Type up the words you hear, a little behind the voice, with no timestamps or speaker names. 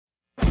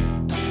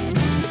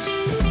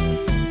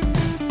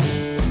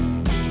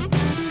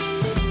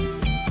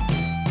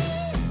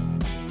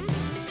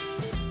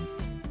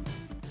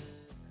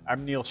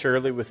I'm Neil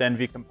Shirley with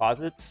Enve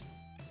Composites,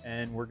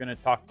 and we're going to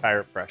talk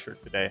tire pressure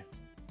today.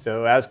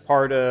 So as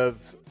part of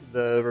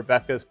the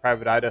Rebecca's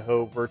Private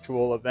Idaho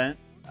virtual event,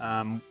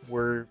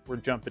 we're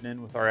jumping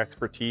in with our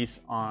expertise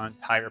on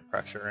tire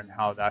pressure and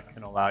how that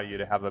can allow you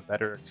to have a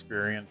better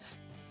experience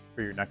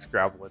for your next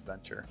gravel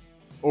adventure.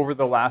 Over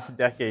the last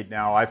decade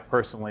now, I've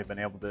personally been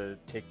able to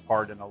take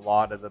part in a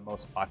lot of the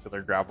most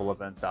popular gravel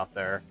events out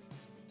there,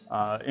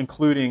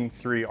 including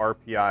 3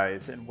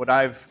 RPIs. And what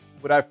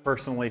I've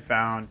personally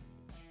found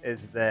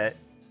is that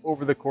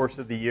over the course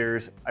of the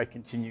years, I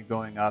continue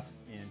going up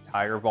in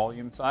tire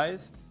volume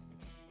size.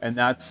 And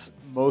that's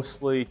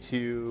mostly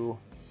to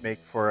make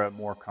for a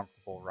more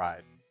comfortable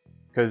ride,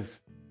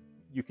 because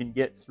you can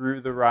get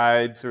through the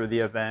rides or the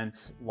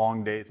events,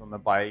 long days on the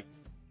bike,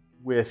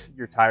 with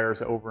your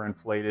tires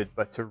overinflated,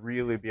 but to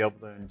really be able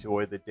to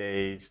enjoy the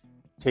days,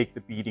 take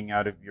the beating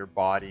out of your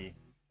body,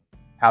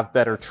 have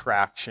better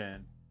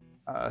traction,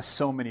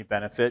 so many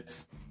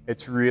benefits.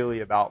 It's really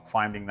about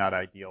finding that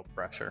ideal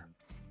pressure.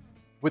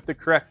 With the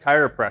correct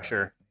tire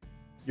pressure,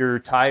 your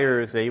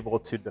tire is able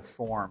to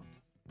deform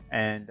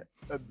and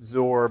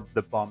absorb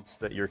the bumps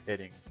that you're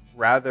hitting,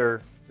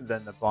 rather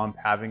than the bump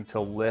having to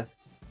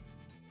lift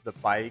the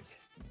bike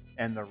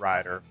and the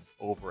rider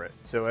over it.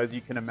 So as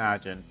you can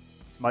imagine,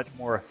 it's much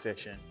more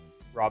efficient,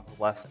 robs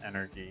less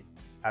energy,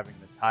 having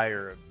the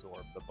tire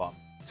absorb the bump.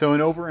 So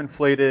an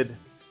overinflated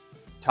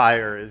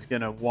tire is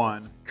gonna,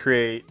 one,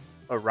 create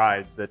a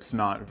ride that's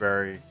not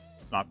very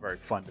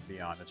fun to be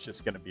on. It's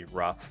just gonna be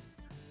rough.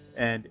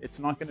 And it's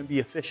not going to be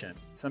efficient.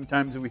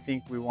 Sometimes we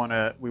think we want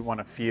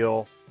to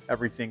feel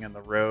everything in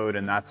the road,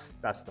 and that's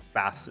the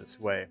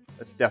fastest way.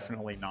 That's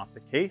definitely not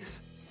the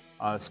case,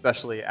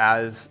 especially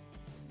as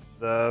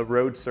the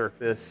road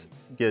surface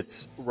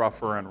gets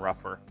rougher and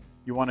rougher.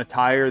 You want a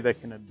tire that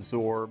can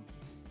absorb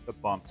the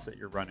bumps that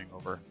you're running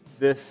over.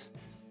 This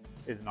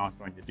is not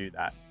going to do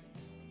that.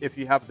 If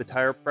you have the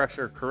tire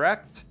pressure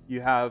correct,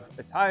 you have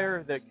a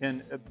tire that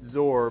can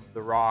absorb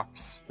the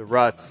rocks, the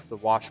ruts, the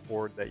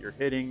washboard that you're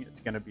hitting. It's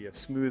going to be a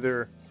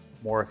smoother,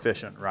 more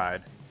efficient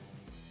ride.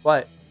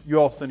 But you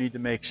also need to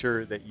make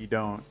sure that you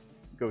don't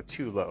go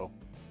too low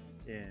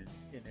in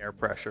air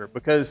pressure,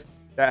 because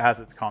that has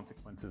its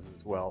consequences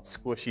as well.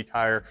 Squishy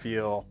tire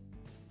feel,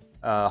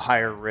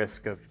 higher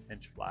risk of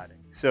pinch flatting.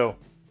 So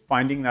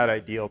finding that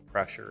ideal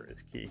pressure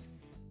is key.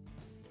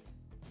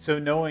 So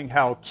knowing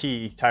how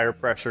key tire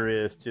pressure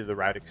is to the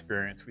ride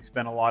experience, we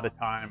spent a lot of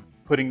time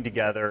putting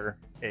together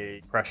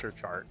a pressure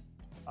chart.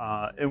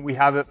 And we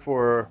have it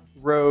for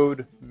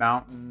road,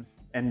 mountain,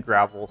 and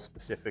gravel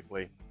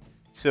specifically.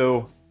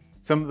 So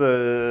some of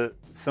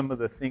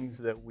the things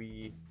that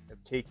we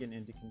have taken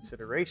into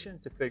consideration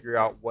to figure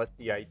out what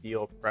the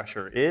ideal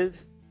pressure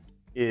is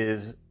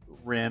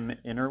rim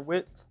inner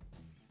width,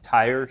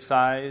 tire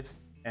size,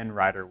 and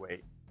rider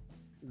weight.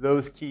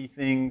 Those key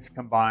things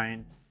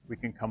combined, we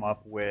can come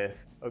up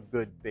with a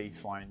good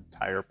baseline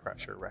tire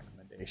pressure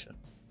recommendation.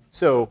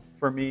 So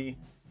for me,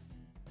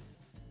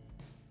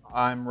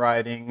 I'm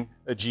riding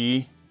a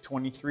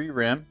G23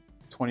 rim,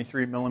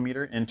 23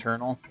 millimeter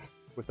internal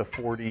with a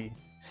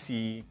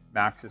 40C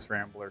Maxxis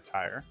Rambler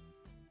tire.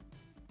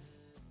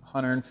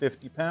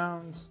 150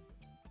 pounds.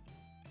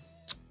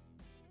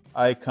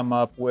 I come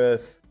up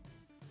with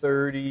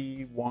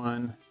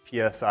 31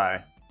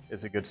 PSI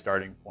is a good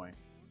starting point.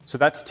 So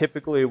that's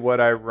typically what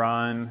I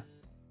run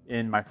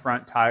in my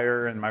front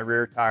tire. And my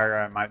rear tire,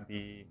 I might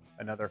be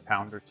another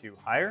pound or 2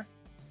 higher.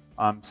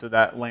 So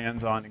that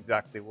lands on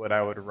exactly what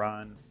I would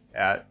run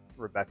at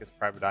Rebecca's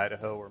Private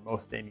Idaho or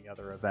most any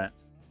other event.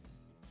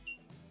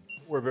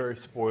 We're very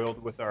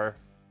spoiled with our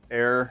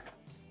air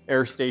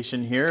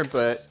station here,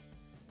 but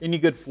any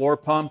good floor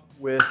pump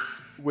with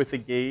a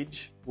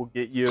gauge will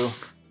get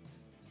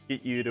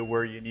you to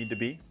where you need to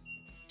be.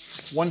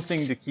 One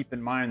thing to keep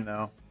in mind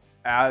though,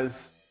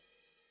 as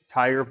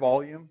tire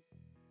volume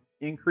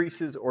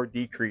increases or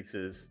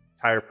decreases,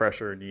 tire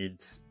pressure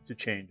needs to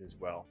change as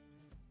well.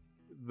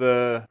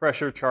 The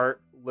pressure chart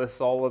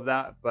lists all of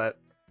that, but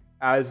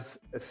as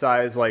a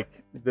size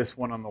like this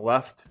one on the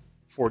left,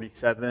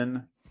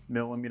 47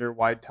 millimeter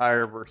wide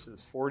tire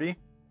versus 40,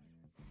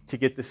 to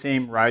get the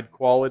same ride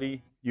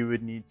quality, you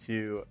would need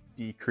to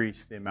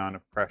decrease the amount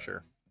of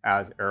pressure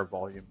as air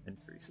volume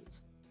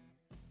increases.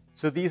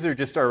 So these are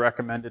just our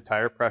recommended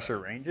tire pressure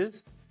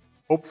ranges.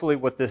 Hopefully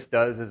what this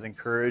does is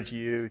encourage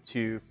you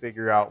to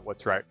figure out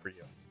what's right for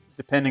you.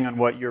 Depending on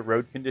what your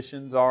road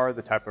conditions are,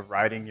 the type of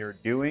riding you're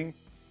doing,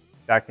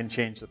 that can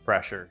change the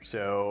pressure.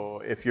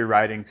 So if you're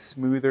riding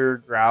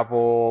smoother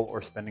gravel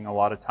or spending a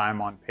lot of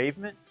time on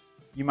pavement,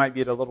 you might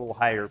be at a little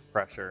higher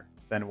pressure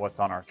than what's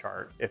on our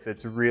chart. If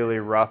it's really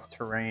rough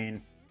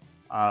terrain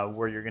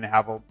where you're gonna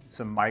have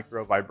some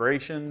micro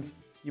vibrations,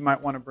 you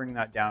might wanna bring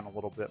that down a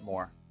little bit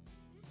more.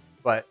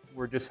 But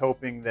we're just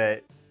hoping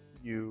that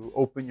you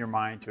open your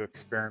mind to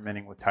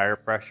experimenting with tire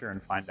pressure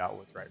and find out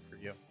what's right for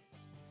you.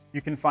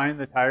 You can find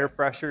the tire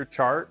pressure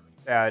chart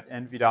at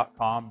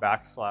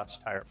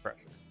enve.com/tire pressure.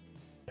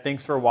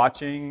 Thanks for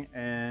watching,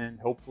 and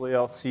hopefully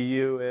I'll see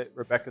you at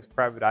Rebecca's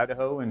Private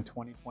Idaho in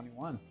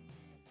 2021.